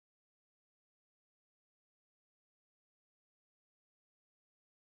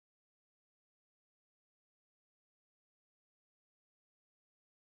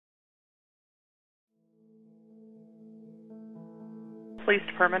Police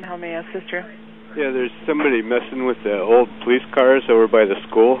Department, how may I assist you? Yeah, there's somebody messing with the old police cars over by the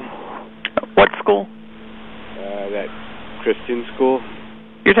school. What school? That Christian school.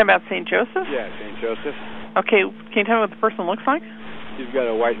 You're talking about St. Joseph? Yeah, St. Joseph. Okay, can you tell me what the person looks like? He's got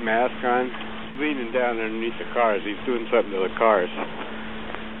a white mask on. He's leaning down underneath the cars. He's doing something to the cars.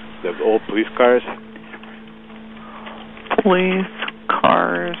 The old police cars. Police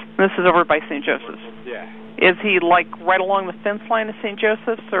cars. This is over by St. Joseph's. Yeah. Is he like right along the fence line of St.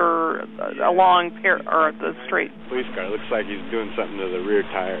 Joseph's, or along or the street? Police car. Looks like he's doing something to the rear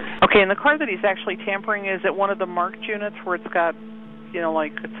tire. Okay, and the car that he's actually tampering, is it one of the marked units where it's got, you know,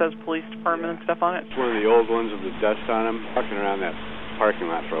 like it says Police Department and stuff on it? It's one of the old ones with the dust on them. Walking around that parking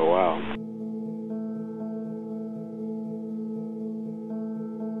lot for a while.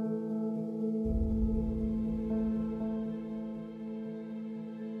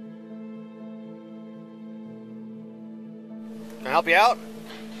 Can I help you out?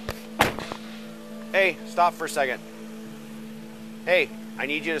 Hey, stop for a second. Hey, I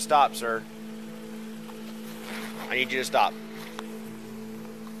need you to stop, sir. I need you to stop.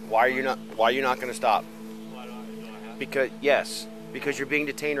 Why are you not going to stop? Why do I have to? Because you're being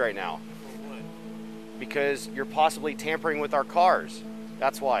detained right now. For what? Because you're possibly tampering with our cars.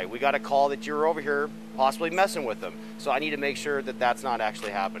 That's why. We got a call that you're over here possibly messing with them. So I need to make sure that that's not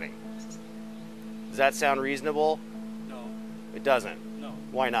actually happening. Does that sound reasonable? No. It doesn't. No.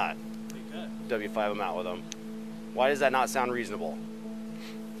 Why not? Because W5 them out with them. Why does that not sound reasonable?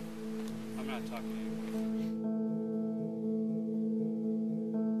 I'm not talking to you.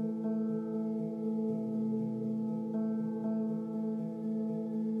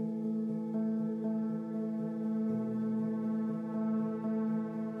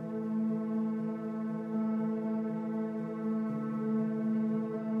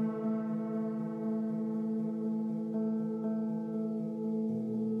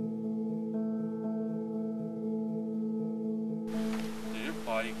 Is your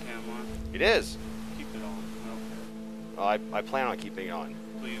body cam on? It is. Keep it on. I don't care. I plan on keeping it on.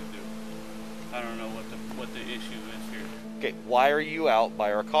 Please do. I don't know what the issue is here. Okay, why are you out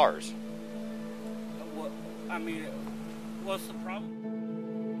by our cars? What? I mean, what's the problem?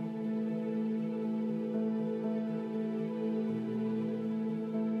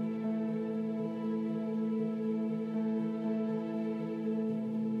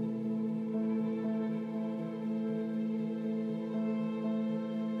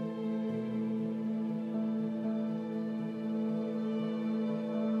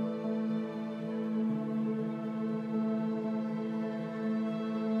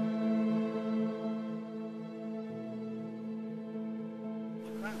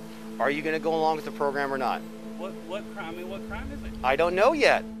 Are you going to go along with the program or not? What crime? I mean, what crime is it? I don't know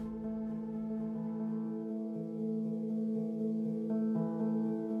yet.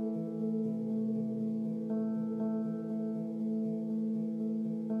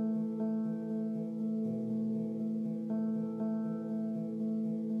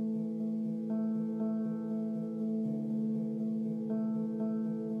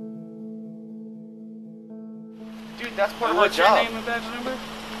 Dude, that's part of our What's your job. name and badge number?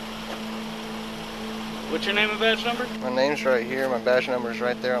 What's your name and badge number? My name's right here. My badge number's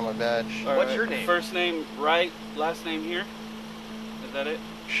right there on my badge. All What's right. your name? First name right, last name here. Is that it?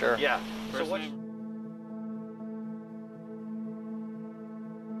 Sure. Yeah. First So what's name.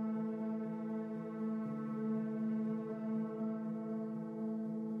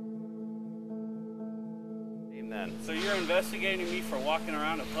 then? So you're investigating me for walking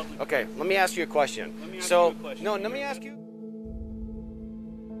around a public... Okay, let me ask you a question. Let me ask so, you a question. No, let me ask you.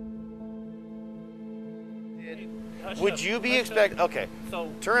 Hush Would up, you be hush up. expect? Okay,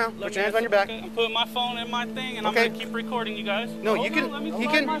 So turn around. let Put me your hands ask on your back. okay, I'm putting my phone in my thing, and Okay. I'm gonna keep recording you guys. No, Hold you can. on, let me He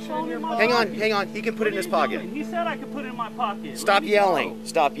slide can. my phone in my Hang on, pocket. hang on. He can put it in his What are you pocket. doing? He said I could put it in my pocket. Stop Let me yelling. go.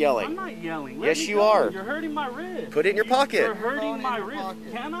 Stop I'm yelling. not yelling. Let Yes, me you go. are. You're hurting my wrist. Put it in your You're pocket. hurting my wrist.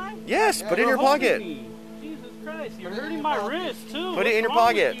 Can I? Yes, put it in You're your pocket. holding me. Jesus Christ, you're hurting my wrist too. Put it in your What's wrong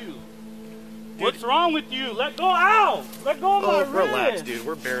pocket. with you? What's wrong with you? Let go. Ow! Let go of my Oh, wrist. relax, dude.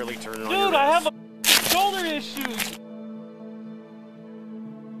 We're barely turning on your Dude, I wrist. have a shoulder issue.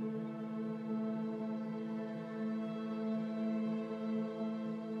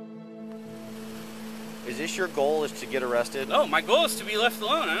 Is this your goal? Is to get arrested? No, my goal is to be left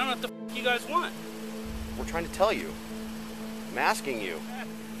alone. I don't know what the you guys want. We're trying to tell you. I'm asking you.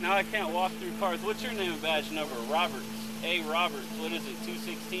 Now I can't walk through cars. What's your name and badge number? Roberts. A. Roberts. What is it?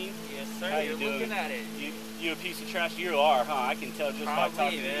 216? Yes, sir. How You're you doing? looking at it. You a piece of trash? You are, huh? I can tell just by Probably,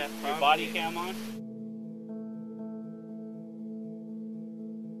 talking to man. you. Your body Probably. cam on?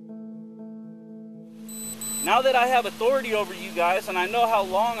 Now that I have authority over you guys and I know how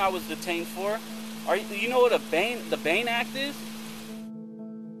long I was detained for, you know what the Bain Act is?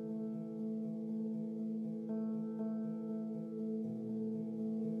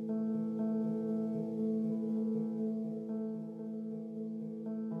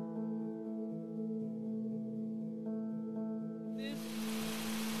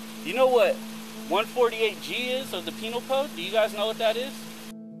 You know what 148G is of the Penal Code? Do you guys know what that is?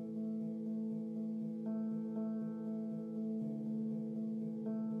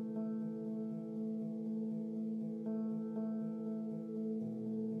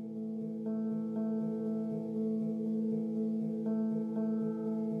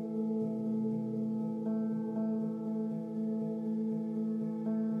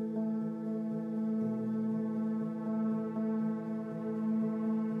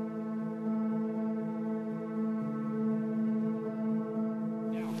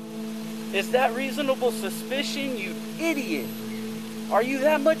 Is that reasonable suspicion, you idiot? Are you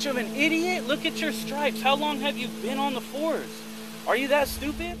that much of an idiot? Look at your stripes. How long have you been on the force? Are you that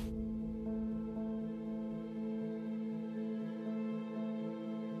stupid?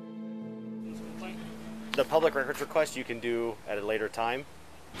 The public records request you can do at a later time.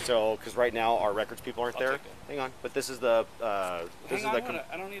 So, because right now our records people aren't there. Hang on, but this is the I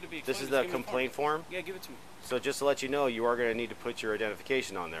don't need to be. This is the complaint form. Yeah, give it to me. So just to let you know, you are going to need to put your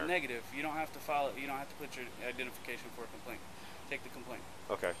identification on there. Negative. You don't have to file it. You don't have to put your identification for a complaint. Take the complaint.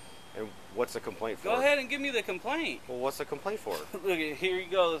 Okay. And what's the complaint for? Go ahead and give me the complaint. Well, what's the complaint for? Look at here he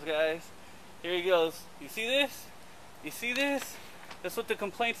goes, guys. Here he goes. You see this? You see this? That's what the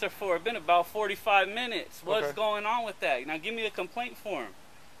complaints are for. It's been about 45 minutes. What's going on with that? Now give me the complaint form.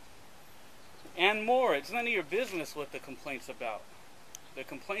 And more. It's none of your business what the complaint's about. The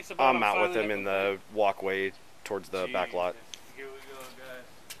complaint's about. I'm out with him in the walkway towards the back lot. Here we go,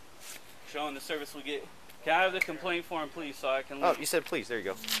 guys. Showing the service we get. Can I have the complaint form, please, so I can leave? Oh, you said please. There you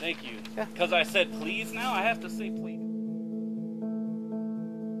go. Thank you. Yeah. Because I said please now, I have to say please.